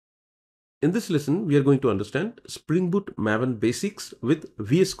In this lesson, we are going to understand Spring Boot Maven basics with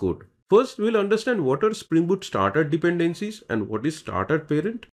VS Code. First, we'll understand what are Spring Boot starter dependencies and what is starter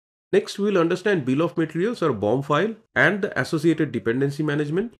parent. Next, we'll understand bill of materials or BOM file and the associated dependency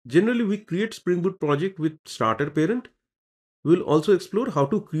management. Generally, we create Spring Boot project with starter parent. We'll also explore how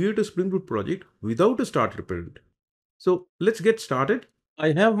to create a Spring Boot project without a starter parent. So let's get started.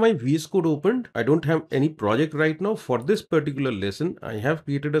 I have my VS Code opened. I don't have any project right now. For this particular lesson, I have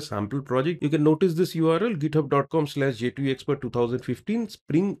created a sample project. You can notice this URL github.com/j2expert2015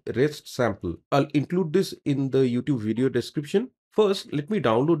 Spring REST sample. I'll include this in the YouTube video description. First, let me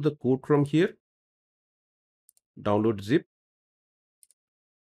download the code from here. Download zip.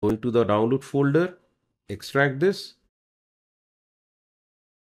 Go into the download folder. Extract this.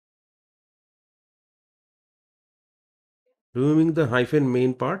 Removing the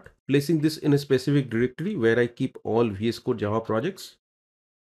 -main part, placing this in a specific directory where I keep all VS Code Java projects.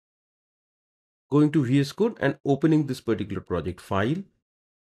 Going to VS Code and opening this particular project. File,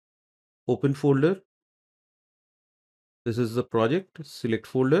 open folder. This is the project, select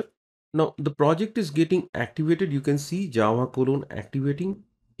folder. Now the project is getting activated. You can see Java activating.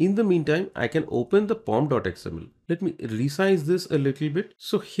 In the meantime, I can open the pom.xml. Let me resize this a little bit.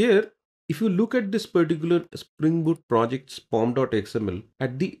 So here, if you look at this particular Spring Boot project's pom.xml,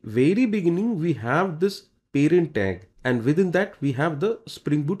 at the very beginning, we have this parent tag, and within that we have the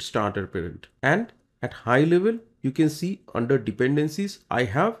Spring Boot starter parent. And at high level, you can see under dependencies, I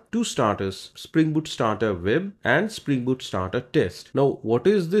have two starters, Spring Boot starter web and Spring Boot starter test. Now, what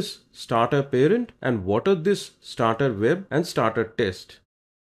is this starter parent and what are this starter web and starter test?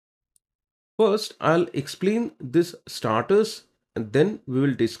 First, I'll explain this starters and then we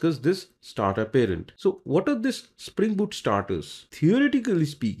will discuss this starter parent. So what are these Spring Boot starters? Theoretically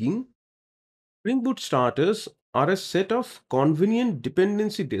speaking, Spring Boot starters are a set of convenient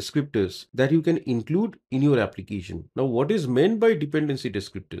dependency descriptors that you can include in your application. Now, what is meant by dependency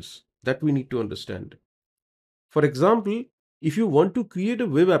descriptors? That we need to understand. For example, if you want to create a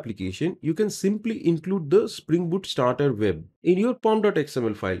web application, you can simply include the Spring Boot starter web in your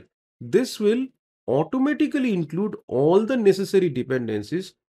pom.xml file. This will automatically include all the necessary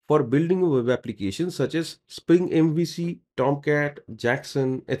dependencies for building a web application such as Spring MVC, Tomcat,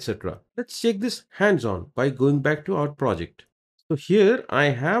 Jackson, etc. Let's check this hands-on by going back to our project. So here I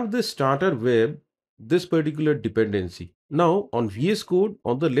have the starter web, this particular dependency. Now on VS Code,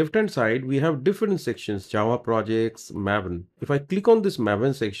 on the left hand side, we have different sections, Java projects, Maven. If I click on this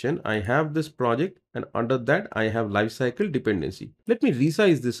Maven section, I have this project and under that I have lifecycle dependency. Let me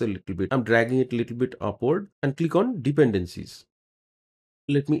resize this a little bit. I'm dragging it a little bit upward and click on dependencies.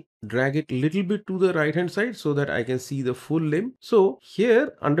 Let me drag it a little bit to the right hand side so that I can see the full limb. So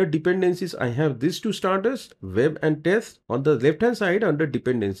here under dependencies, I have these two starters, web and test. On the left hand side under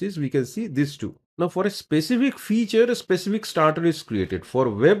dependencies, we can see these two. Now for a specific feature, a specific starter is created. For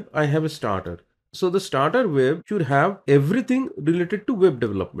web, I have a starter. So the starter web should have everything related to web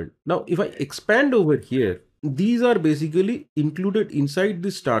development. Now if I expand over here, these are basically included inside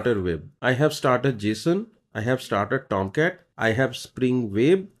the starter web. I have starter JSON, I have starter Tomcat, I have Spring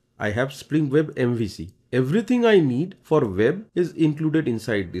Web, I have Spring Web MVC. Everything I need for web is included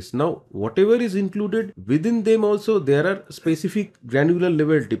inside this. Now, whatever is included within them also, there are specific granular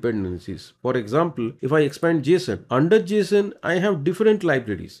level dependencies. For example, if I expand JSON, under JSON, I have different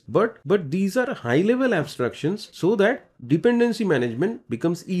libraries, but these are high level abstractions so that dependency management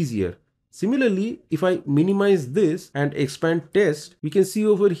becomes easier. Similarly, if I minimize this and expand test, we can see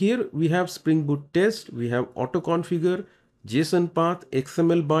over here, we have Spring Boot test, we have auto configure, JSON path,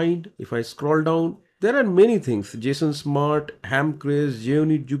 XML bind. If I scroll down, there are many things, JSON Smart, Hamcraze,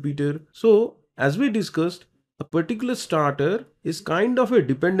 JUnit Jupyter. So as we discussed, a particular starter is kind of a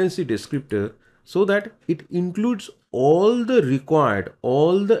dependency descriptor so that it includes all the required,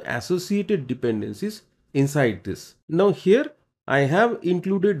 all the associated dependencies inside this. Now here, I have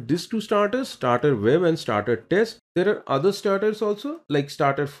included these two starters, starter web and starter test. There are other starters also like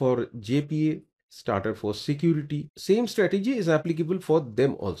starter for JPA, starter for security. Same strategy is applicable for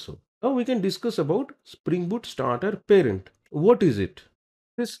them also. Now we can discuss about Spring Boot starter parent. What is it?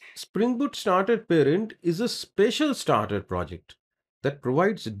 This Spring Boot starter parent is a special starter project that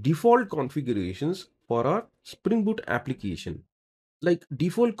provides default configurations for our Spring Boot application. Like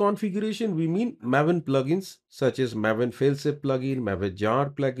default configuration, we mean Maven plugins such as Maven failsafe plugin, Maven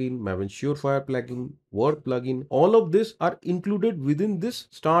jar plugin, Maven surefire plugin, Word plugin. All of this are included within this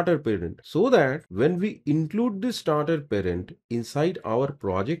starter parent so that when we include this starter parent inside our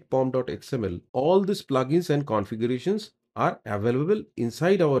project pom.xml, all these plugins and configurations are available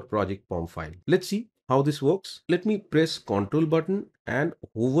inside our project pom file. Let's see how this works. Let me press Ctrl button and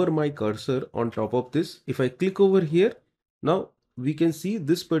hover my cursor on top of this. If I click over here, now we can see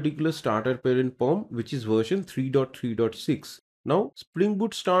this particular starter parent POM, which is version 3.3.6. Now, Spring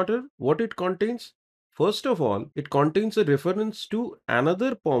Boot Starter, what it contains? First of all, it contains a reference to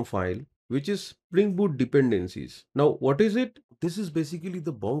another POM file, which is Spring Boot dependencies. Now, what is it? This is basically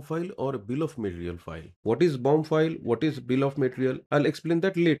the BOM file or a bill of material file. What is BOM file? What is bill of material? I'll explain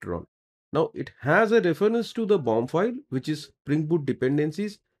that later on. Now, it has a reference to the BOM file, which is Spring Boot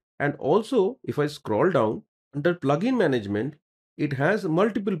dependencies. And also, if I scroll down under plugin management, it has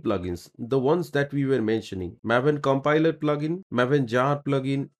multiple plugins, the ones that we were mentioning: Maven compiler plugin, Maven jar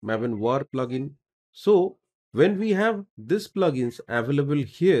plugin, Maven var plugin. So when we have this plugins available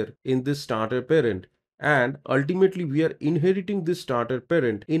here in this starter parent, and ultimately we are inheriting this starter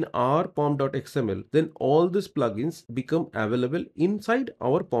parent in our pom.xml, then all these plugins become available inside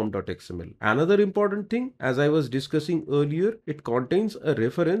our pom.xml. Another important thing, as I was discussing earlier, it contains a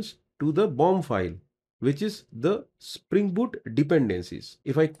reference to the BOM file, which is the Spring Boot dependencies.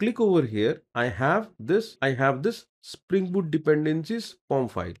 If I click over here, I have this Spring Boot dependencies POM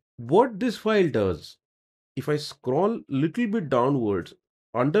file. What this file does, if I scroll little bit downwards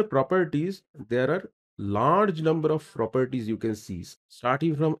under properties, there are large number of properties you can see.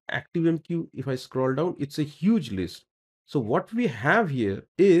 Starting from ActiveMQ, if I scroll down, it's a huge list. So what we have here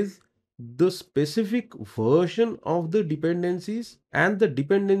is the specific version of the dependencies and the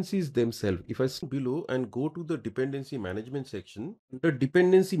dependencies themselves. If I scroll below and go to the dependency management section, the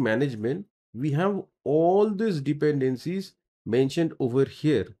dependency management, we have all these dependencies mentioned over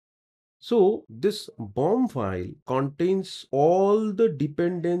here. So this BOM file contains all the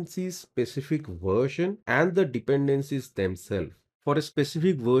dependencies specific version and the dependencies themselves. For a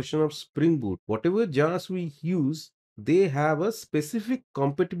specific version of Spring Boot, whatever jars we use, they have a specific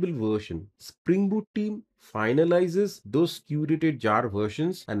compatible version. Spring Boot team finalizes those curated jar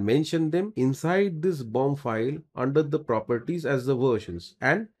versions and mention them inside this BOM file under the properties as the versions,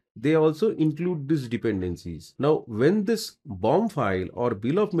 and they also include these dependencies. Now, when this BOM file or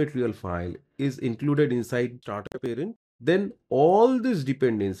bill of material file is included inside starter parent, then all these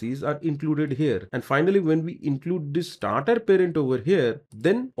dependencies are included here. And finally, when we include this starter parent over here,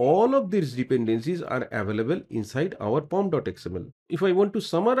 then all of these dependencies are available inside our pom.xml. If I want to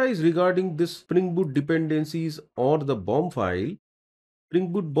summarize regarding this Spring Boot dependencies or the BOM file,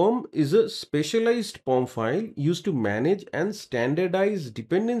 Spring Boot BOM is a specialized POM file used to manage and standardize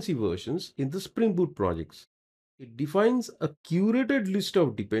dependency versions in the Spring Boot projects. It defines a curated list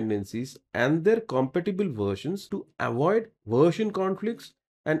of dependencies and their compatible versions to avoid version conflicts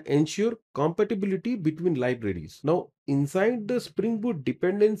and ensure compatibility between libraries. Now, inside the Spring Boot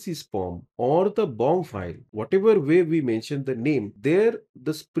dependencies POM or the BOM file, whatever way we mention the name, there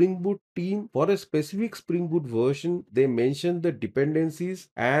the Spring Boot team for a specific Spring Boot version, they mention the dependencies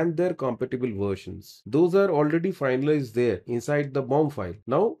and their compatible versions. Those are already finalized there inside the BOM file.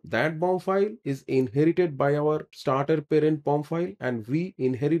 Now, that BOM file is inherited by our starter parent POM file, and we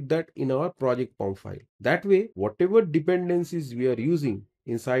inherit that in our project POM file. That way, whatever dependencies we are using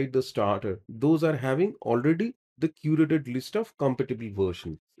inside the starter, those are having already the curated list of compatible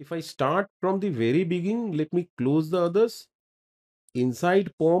versions. If I start from the very beginning, let me close the others.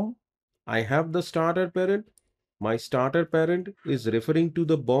 Inside POM, I have the starter parent. My starter parent is referring to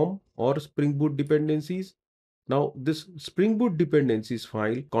the BOM or Spring Boot dependencies. Now, this Spring Boot dependencies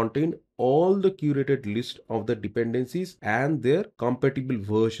file contain all the curated list of the dependencies and their compatible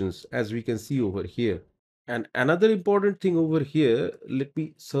versions, as we can see over here. And another important thing over here, let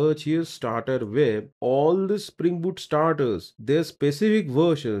me search here starter web. All the Spring Boot starters, their specific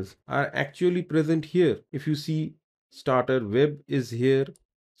versions are actually present here. If you see, starter web is here,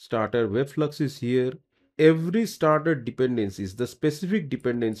 starter web flux is here. Every starter dependencies, the specific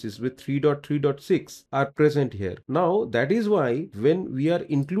dependencies with 3.3.6 are present here. Now, that is why when we are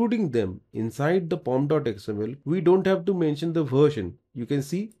including them inside the pom.xml, we don't have to mention the version. You can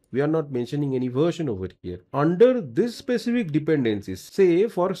see we are not mentioning any version over here. Under this specific dependencies, say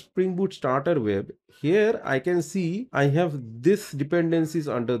for Spring Boot starter web, here I can see I have this dependencies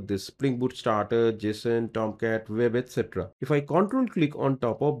under this Spring Boot starter, JSON, Tomcat, web, etc. If I control click on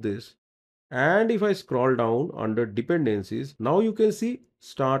top of this, and if I scroll down under dependencies, now you can see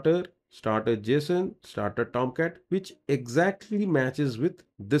starter, starter JSON, starter Tomcat, which exactly matches with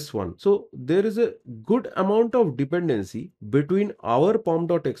this one. So there is a good amount of dependency between our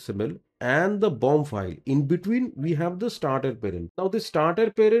pom.xml and the BOM file. In between, we have the starter parent. Now the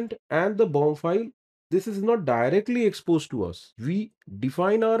starter parent and the BOM file, this is not directly exposed to us. We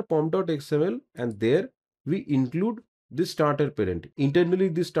define our pom.xml and there we include this starter parent. Internally,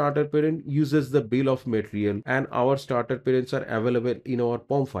 this starter parent uses the bill of material, and our starter parents are available in our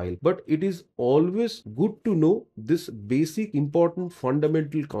POM file. But it is always good to know this basic important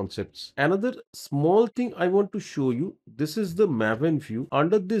fundamental concepts. Another small thing I want to show you, this is the Maven view.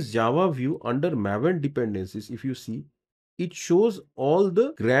 Under this Java view, under Maven dependencies, if you see, it shows all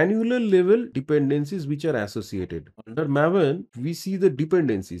the granular level dependencies which are associated. Under Maven, we see the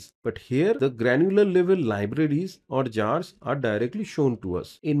dependencies, but here the granular level libraries or jars are directly shown to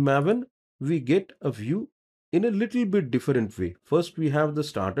us. In Maven, we get a view in a little bit different way. First, we have the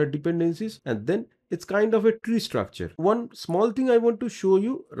starter dependencies, and then it's kind of a tree structure. One small thing I want to show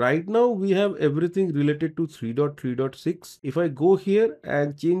you, right now we have everything related to 3.3.6. If I go here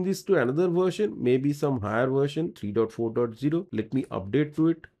and change this to another version, maybe some higher version, 3.4.0, let me update to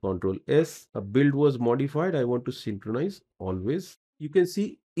it, Control S. A build was modified. I want to synchronize always. You can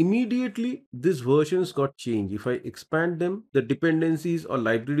see immediately these versions got changed. If I expand them, the dependencies or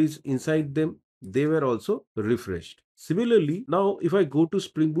libraries inside them, they were also refreshed. Similarly, now if I go to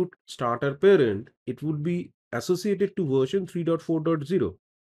Spring Boot starter parent, it would be associated to version 3.4.0.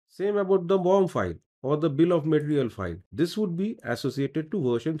 Same about the BOM file or the bill of material file. This would be associated to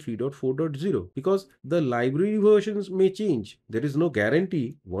version 3.4.0 because the library versions may change. There is no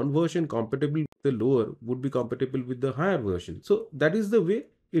guarantee one version compatible with the lower would be compatible with the higher version. So that is the way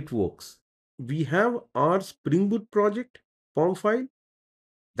it works. We have our Spring Boot project POM file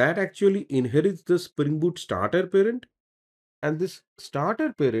that actually inherits the Spring Boot starter parent, and this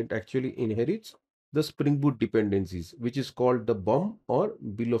starter parent actually inherits the Spring Boot dependencies, which is called the BOM or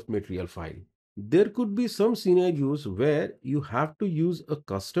bill of material file. There could be some scenarios where you have to use a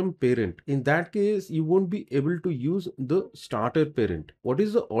custom parent. In that case, you won't be able to use the starter parent. What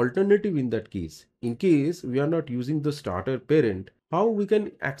is the alternative in that case? In case we are not using the starter parent, how we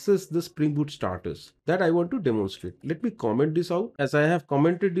can access the Spring Boot starters? That I want to demonstrate. Let me comment this out. As I have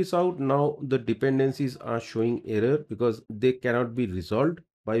commented this out, now the dependencies are showing error because they cannot be resolved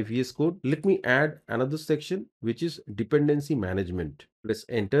by VS Code. Let me add another section, which is dependency management. Press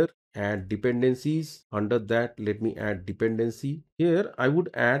enter, add dependencies. Under that, let me add dependency. Here I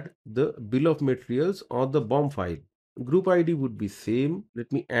would add the bill of materials or the BOM file. Group ID would be same.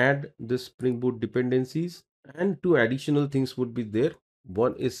 Let me add the Spring Boot dependencies, and two additional things would be there.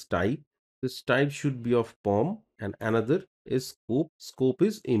 One is type. This type should be of POM, and another is scope. Scope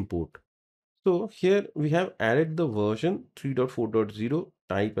is import. So here we have added the version 3.4.0,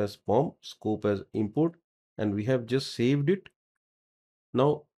 type as POM, scope as import, and we have just saved it.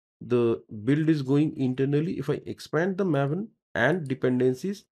 Now the build is going internally. If I expand the Maven and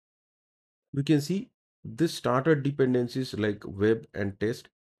dependencies, we can see this starter dependencies like web and test,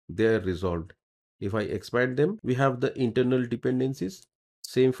 they are resolved. If I expand them, we have the internal dependencies.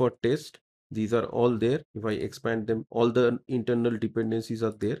 Same for test. These are all there. If I expand them, all the internal dependencies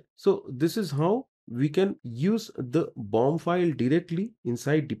are there. So this is how we can use the BOM file directly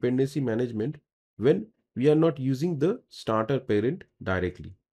inside dependency management when we are not using the starter parent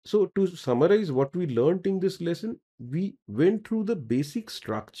directly. So to summarize what we learned in this lesson, we went through the basic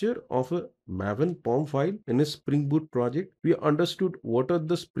structure of a Maven POM file in a Spring Boot project. We understood what are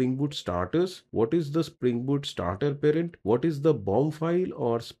the Spring Boot starters, what is the Spring Boot starter parent, what is the BOM file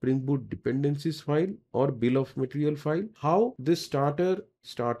or Spring Boot dependencies file or bill of material file, how this starter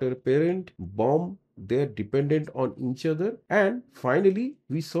parent, BOM, they're dependent on each other, and finally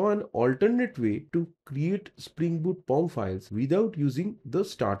we saw an alternate way to create Spring Boot POM files without using the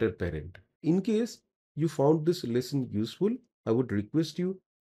starter parent. In case you found this lesson useful, I would request you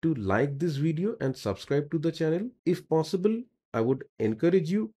to like this video and subscribe to the channel. If possible, I would encourage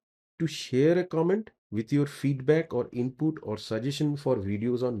you to share a comment with your feedback or input or suggestion for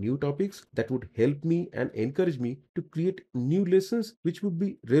videos on new topics that would help me and encourage me to create new lessons which would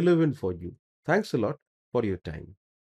be relevant for you. Thanks a lot for your time.